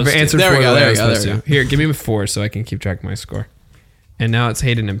was supposed I've to. answered There we 4 go, the way there I we was go, supposed there we to. Here, give me 4 so I can keep track of my score. And now it's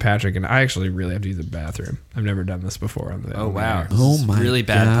Hayden and Patrick, and I actually really have to use the bathroom. I've never done this before on the. Oh, on the wow. air. Oh This is my really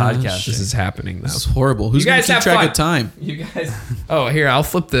bad gosh. podcasting. This is happening This is though. horrible. Who's You going guys to keep have track fun. of time? You guys. Oh, here I'll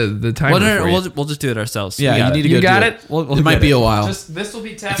flip the timer Well, for you. we'll just do it ourselves. Yeah, We got you need it. to go You got do it? We'll it might get be it. a while. Just this will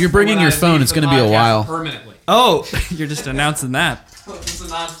be tested. If you're bringing your phone, it's going to be a while. Permanently. Oh, you're just announcing that. It's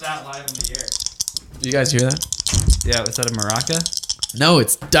announced out live on the air. You guys hear that? Yeah, is that a maraca? No,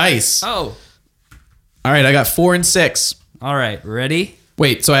 it's dice. Oh. All right, I got 4 and 6. All right, ready?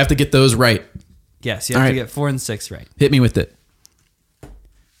 Wait, so I have to get those right. Yes, you have All to right. get 4 and 6 right. Hit me with it.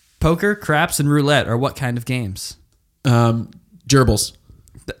 Poker, craps, and roulette are what kind of games? Gerbils.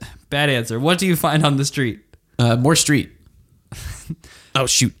 Bad answer. What do you find on the street? More street. Oh,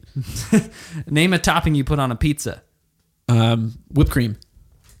 shoot. Name a topping you put on a pizza. Whipped cream.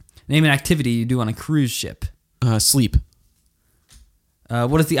 Name an activity you do on a cruise ship. Sleep.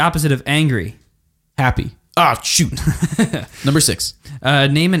 What is the opposite of angry? Happy. Ah, shoot. Number 6.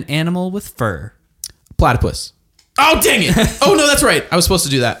 Name an animal with fur. Platypus. Oh, dang it. Oh, no, that's right. I was supposed to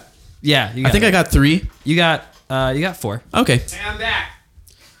do that. Yeah, you I think I got 3. you got 4. Okay. And I'm back.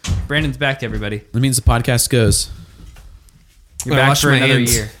 Brandon's back, everybody. That means the podcast goes. You're I back washed for my another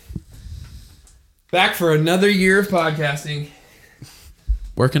hands. year. Back for another year of podcasting.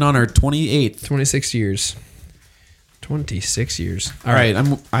 Working on our 28th. 26 years. 26 years. All right,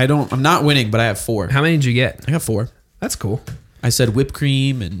 I'm not winning, but I have 4. How many did you get? I got 4. That's cool. I said whipped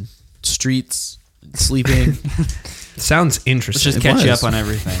cream and streets, and sleeping. Sounds Let's interesting. just It catch you was. up on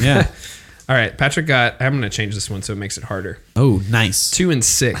everything. Yeah. All right, Patrick got. I'm going to change this one so it makes it harder. Oh, nice. 2 and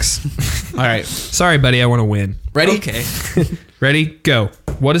 6. All right. Sorry, buddy. I want to win. Ready? Okay. Ready? Go.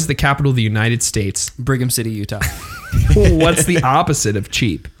 What is the capital of the United States? Brigham City, Utah. What's the opposite of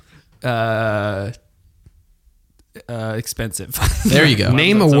cheap? Expensive. There you go.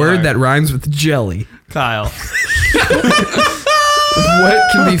 Name a so word hard. that rhymes with jelly. Kyle.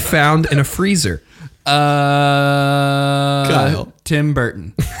 What can be found in a freezer? Kyle. Tim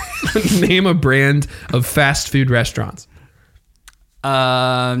Burton. Name a brand of fast food restaurants.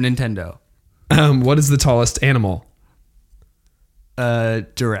 Nintendo. What is the tallest animal?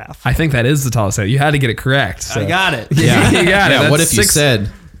 Giraffe. I think that is the tallest animal. You had to get it correct. So. I got it. Yeah. You got it. Yeah, what That's if you 6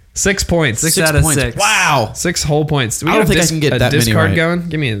 said 6 points? 6 out of points? 6. Wow. 6 whole points. Do we I don't have think I can get a that many discard right. going?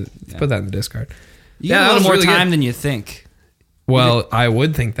 Give me put that in the discard. You get a that little was more really time good. than you think. Well, I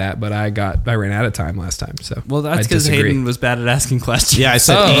would think that, but I ran out of time last time. So Well, that's I because disagree. Hayden was bad at asking questions. Yeah, I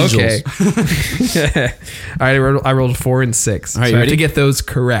said Oh, angels. okay. All right, I rolled 4 and 6. All right, so you I have ready? to get those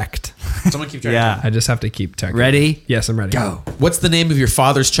correct. Someone keep track. Yeah. I just have to keep checking. Ready? Yes, I'm ready. Go. What's the name of your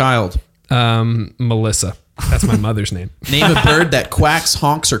father's child? Melissa. That's my mother's name. Name a bird that quacks,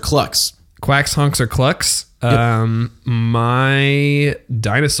 honks, or clucks. Quacks, honks, or clucks. My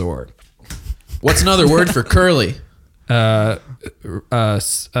dinosaur. What's another word for curly?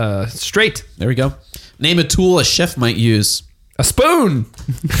 Straight. There we go. Name a tool a chef might use. A spoon.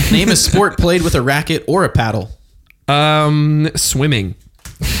 Name a sport played with a racket or a paddle. Swimming.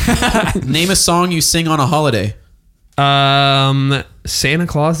 Name a song you sing on a holiday. Santa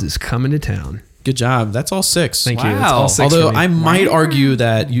Claus is coming to town. Good job. That's all 6. Thank you. Wow. That's all 6 Although for me. I might argue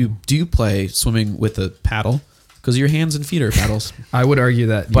that you do play swimming with a paddle because your hands and feet are paddles. I would argue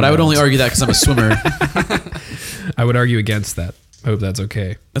that. But you I would don't. only argue that because I'm a swimmer. I would argue against that. I hope that's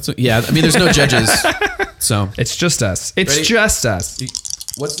okay. Yeah. I mean, there's no judges. So It's just us. It's Ready? just us.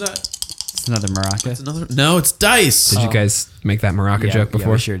 what's that? It's another maraca. No, it's dice. Did you guys make that Maraca joke before?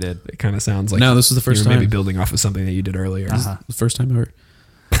 Yeah, we sure did. It kind of sounds like No, this was the first you were maybe time. building off of something that you did earlier. The first time ever.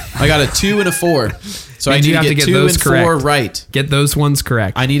 I got a 2 and a 4. So I Means need you have to to get get 2 those and 4 correct. right. Get those ones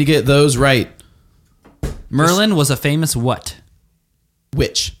correct. I need to get those right. Merlin was a famous what?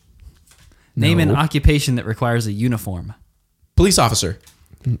 Which? Name an No. occupation that requires a uniform. Police officer.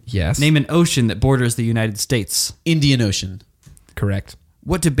 Yes. Name an ocean that borders the United States. Indian Ocean. correct.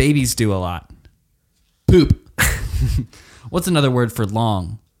 What do babies do a lot? Poop. What's another word for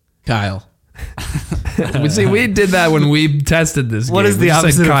long? Kyle. See, we did that when we tested this What game. is We the just said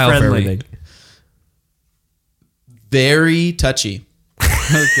opposite of Kyle for friendly? everything. Very touchy.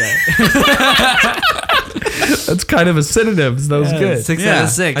 Okay. That's kind of a synonym. That was good. 6 out of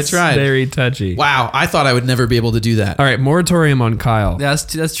 6. I tried. Very touchy. Wow, I thought I would never be able to do that. All right, moratorium on Kyle. Yeah,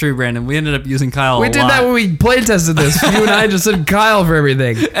 that's true, Brandon. We ended up using Kyle. We did that when we play tested this. You and I just said Kyle for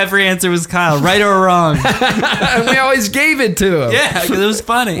everything. Every answer was Kyle, right or wrong. And we always gave it to him. Yeah, because it was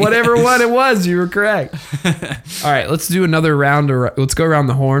funny. Whatever one it was, you were correct. All right, let's do another round. Let's go around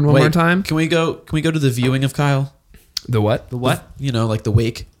the horn one more time. Can we go to the viewing of Kyle? The what? The what? Like the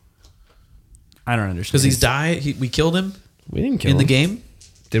wake. I don't understand. Because he's died. We killed him We didn't kill in him. the game.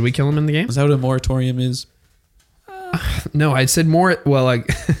 Did we kill him in the game? Is that what a moratorium is? No, I said more. Well, I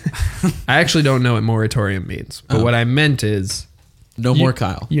actually don't know what moratorium means. But what I meant is... No more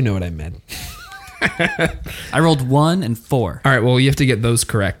Kyle. You know what I meant. I rolled 1 and 4. All right, well, you have to get those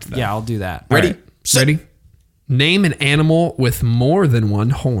correct, though. Yeah, I'll do that. All Ready? right, ready? Name an animal with more than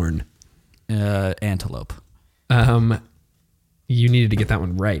one horn. Antelope. You needed to get that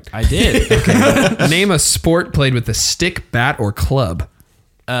one right. I did. Name a sport played with a stick, bat, or club.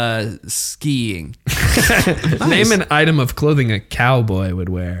 Skiing. Name an item of clothing a cowboy would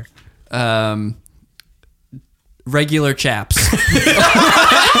wear. Regular chaps.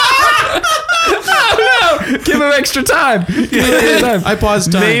 Give him extra time. I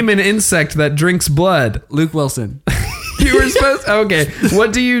paused time. Name an insect that drinks blood. Luke Wilson. You were supposed. Okay.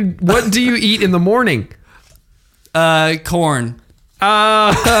 What do you eat in the morning? Corn.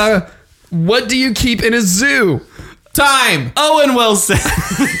 What do you keep in a zoo? Time. Owen Wilson.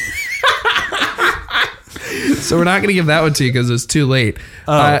 So we're not going to give that one to you because it's too late.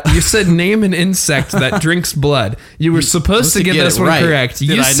 You said name an insect that drinks blood. You were supposed to get this one right. correct. Did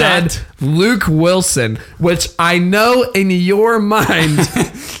You I said not? Luke Wilson, which I know in your mind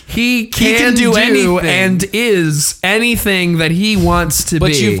he can do anything. and is anything that he wants to be.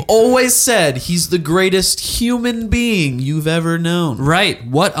 But you've always said he's the greatest human being you've ever known. Right.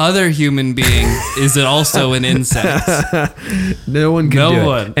 What other human being is it also an insect? No one can No do it.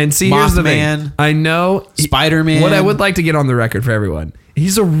 one. And see, here's the Mothman, thing. I know Spider-Man. What I would like to get on the record for everyone.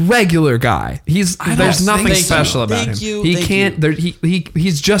 He's a regular guy. There's nothing Thank you. special about Thank him. you. He Thank can't. There,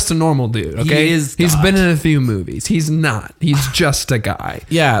 he's just a normal dude. Okay, is He's God. been in a few movies. He's not. He's just a guy.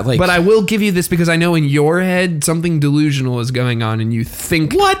 Yeah, like. But I will give you this because I know in your head something delusional is going on, and you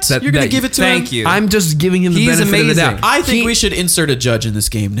think What? that- You're gonna that- give it to him? Thank you. I'm just giving him the He's benefit of the amazing. doubt. I think He- we should insert a judge in this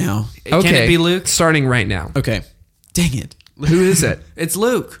game now. Okay, Can it be Luke? Starting right now. Okay. Dang it. Who is it? It's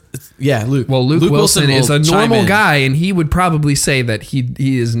Luke. Yeah, Luke. Well, Luke Wilson is will a chime normal in. guy, and he would probably say that he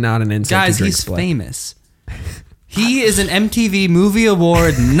is not an insect. Guys, who drinks he's blood. famous. He is an MTV Movie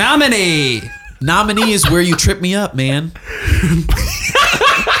Award nominee. Nominee is where you trip me up, man.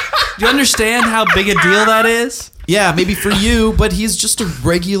 Do you understand how big a deal that is? Yeah, maybe for you, but he's just a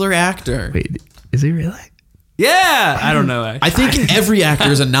regular actor. Wait, is he really? Yeah. I don't know. I think every actor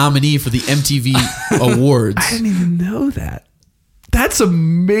is a nominee for the MTV Awards. I didn't even know that. That's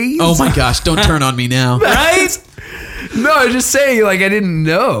amazing. Oh my gosh, don't turn on me now. Right? No, I'm just saying, like, I didn't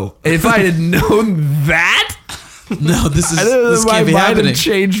know. If I had known that, No, this I don't know, this my can't be mind happening. had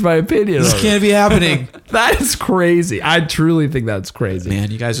changed my opinion. This on it. can't be happening. That is crazy. I truly think that's crazy.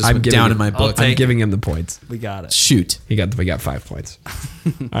 Man, you guys just I'm went giving down him- in my book. I'm giving him the points. We got it. Shoot. We got 5 points.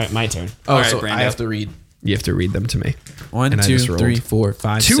 All right, my turn. Oh, right, so Brando. I have to read. You have to read them to me. 1, And I 2, just rolled. 3, 4,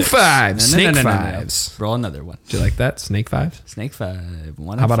 5, 2 6. 5s. Snake No. fives. Roll another one. Do you like that? Snake 5? Snake 5.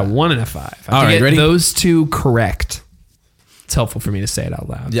 One How about a five. 1 and a 5? I have All to right, get ready? those 2 correct. It's helpful for me to say it out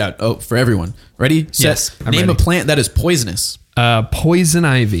loud. Yeah, oh, for everyone. Ready? Set. Yes, I'm Name ready. a plant that is poisonous. Poison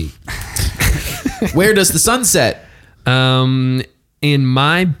ivy. Where does the sun set? In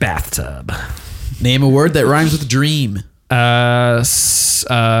my bathtub. Name a word that rhymes with dream.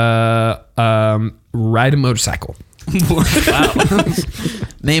 Ride a motorcycle.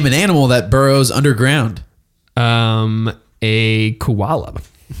 Name an animal that burrows underground. A koala.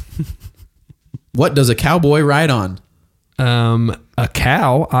 What does a cowboy ride on? A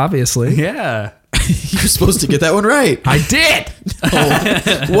cow, obviously. Yeah. You're supposed to get that one right. I did.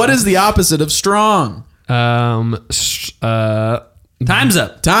 What is the opposite of strong? Time's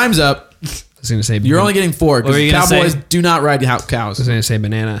up. Time's up. I was gonna say You're only getting 4 What were because you gonna cowboys say? do not ride I was cows. gonna say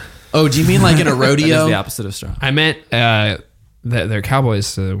banana. Oh, do you mean like in a That is rodeo? the opposite of strong. I meant that they're cowboys,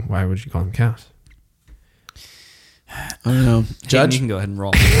 so why would you call them cows? I don't know. Hayden, Judge, you can go ahead and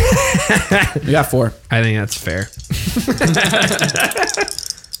roll. you got 4. I think that's fair.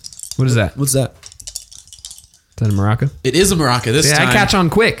 What is that? What's that? Is that a maraca? It is a maraca this Yeah, time. I catch on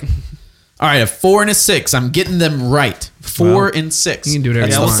quick. All right, a 4 and a 6. I'm getting them right. 4 Well, and 6. you can do whatever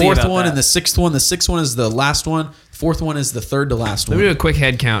That's you the want. We'll see fourth about one that. and the 6th one. The 6th one is the last one. 4th one is the 3rd to last Let me one. do a quick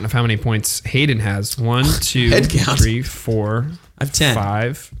head count of how many points Hayden has. 1, 2, Head count. 3, 4, I have 10.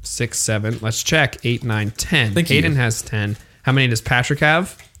 5, 6, 7. Let's check. 8, 9, 10. Thank you. Hayden has 10. How many does Patrick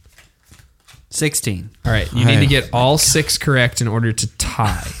have? 16. All right. You need to get all 6 correct in order to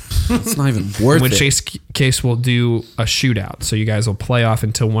tie. It's not even worth In which it. case we'll do a shootout. So you guys will play off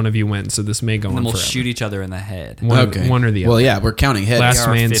until one of you wins. So this may go And then on we'll forever. shoot each other in the head. One or the other. Well, yeah, we're counting heads. Last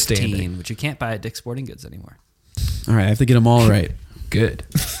AR man 15, standing. which you can't buy at Dick's Sporting Goods anymore. All right, I have to get them all right. Good.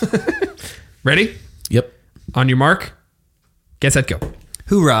 Ready? Yep. On your mark. Get set, go.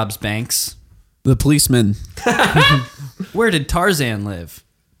 Who robs banks? The policeman Where did Tarzan live?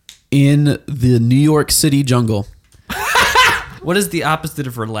 in the New York City jungle. What is the opposite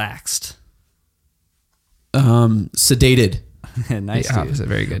of relaxed? Sedated. Nice, The dude. opposite,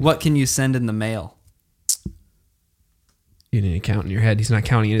 very good. What can you send in the mail? You need to count in your head. He's not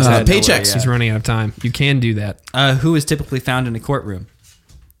counting in his head. Paychecks. He's running out of time. You can do that. Who is typically found in a courtroom?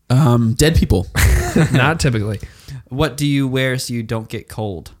 Dead people. Not typically. What do you wear so you don't get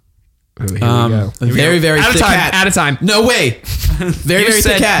cold? Ooh, here we go. A very, very Out of thick time. hat. Out of time. No way. Very, very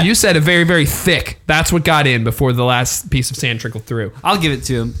thick hat. You said a very, very thick. That's what got in before the last piece of sand trickled through. I'll give it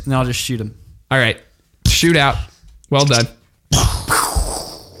to him, and I'll just shoot him. All right. Shoot out. Well done.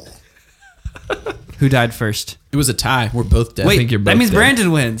 Who died first? It was a tie. We're both dead. Wait, think you're that both means dead.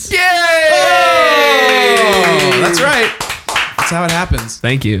 Brandon wins. Yay! Oh, that's right. That's how it happens.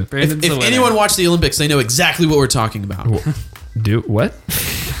 Thank you. Brandon's the If winner. anyone watched the Olympics, they know exactly what we're talking about. Do what?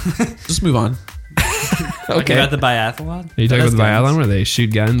 Just move on. Talking about the biathlon? Are you talking about the Guns. biathlon where they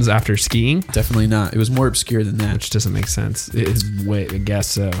shoot guns after skiing? Definitely not. It was more obscure than that. Which doesn't make sense. It is way, I guess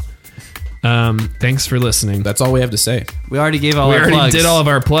so. Thanks for listening. That's all we have to say. We already gave all We our already plugs. did all of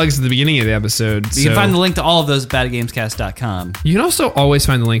our plugs at the beginning of the episode. You can find the link to all of those at badgamescast.com. You can also always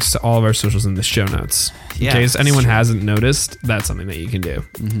find the links to all of our socials in the show notes. In Yeah, case that's anyone true. hasn't noticed, that's something that you can do.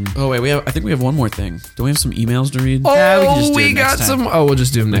 Oh wait, I think we have one more thing. Don't we have some emails to read? Yeah, we can just do it next time. some. Oh, we'll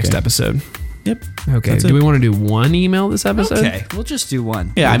just do them next Okay. episode. Yep. Okay. That's Do it. we want to do one email this episode? Okay, we'll just do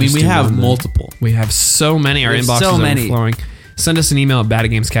one. Yeah, I mean just we do have one then. multiple. We have so many. Our We have inboxes so are many. overflowing. Send us an email at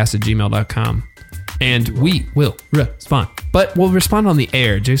badagamescast@gmail.com. And we will respond. But we'll respond on the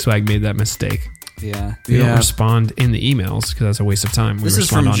air. J-Swag made that mistake. Yeah. We don't Yeah. respond in the emails because that's a waste of time. We This is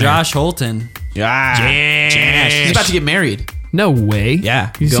respond from on Josh Holton. Yeah. Josh. He's about to get married. air. No way.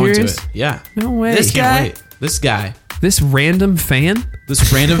 Yeah. You going serious? to it. Yeah. No way. This Can't guy? wait. This guy. This random fan?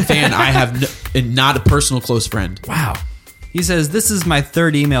 This random fan I have and not a personal close friend. Wow. He says, "This is my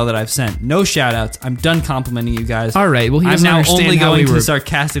third email that I've sent. No shout outs. I'm done complimenting you guys. All right. Well, he I'm doesn't now understand only how going we to were.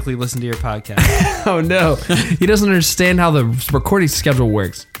 sarcastically listen to your podcast." Oh no. He doesn't understand how the recording schedule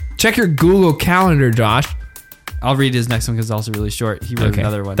works. Check your Google Calendar, Josh. I'll read his next one because it's also really short. He wrote Okay.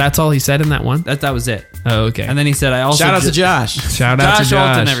 another one. That's all he said in that one? That was it. Oh, okay. And then he said, "I also Shout out to ju- Josh. Shout out Josh to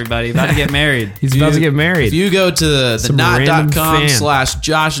Josh. Holton, everybody, about to get married." He's about to get married. If you go to the Some random fan.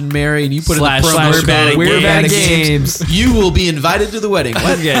 not.com/Josh and Mary and you put Slash in the promo We're Bad at code We're Bad at Games, Games. you will be invited to the wedding.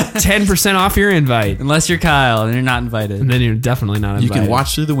 What? You get 10% off your invite. Unless you're Kyle and you're not invited. And then you're definitely not You invited. can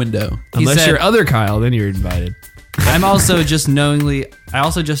watch through the window. Unless said- you're other Kyle, then you're invited. I also just knowingly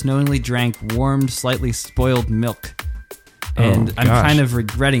drank warmed, slightly spoiled milk. And Oh, I'm gosh. kind of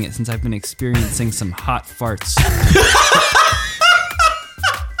regretting it since I've been experiencing some hot farts.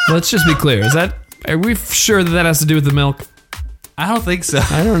 Let's just be clear. Are we sure that has to do with the milk? I don't think so.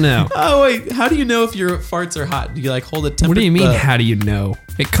 I don't know. Oh wait, how do you know if your farts are hot? Do you like hold it? What do you mean, how do you know?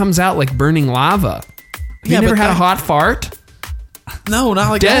 It comes out like burning lava. Yeah, you never but had a that- hot fart? No, not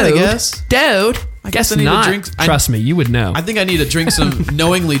like Dude. that. I guess. Dude. I guess Guess I need to not. drink- Trust me, you would know. I think I need to drink some,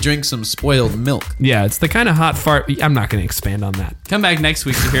 knowingly drink some spoiled milk. Yeah, it's the kind of hot fart. I'm not going to expand on that. Come back next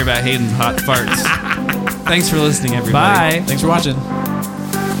week to hear about Hayden's hot farts. Thanks for listening, everybody. Bye. Thanks for watching.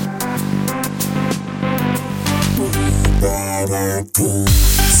 Bad at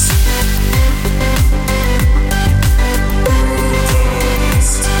games.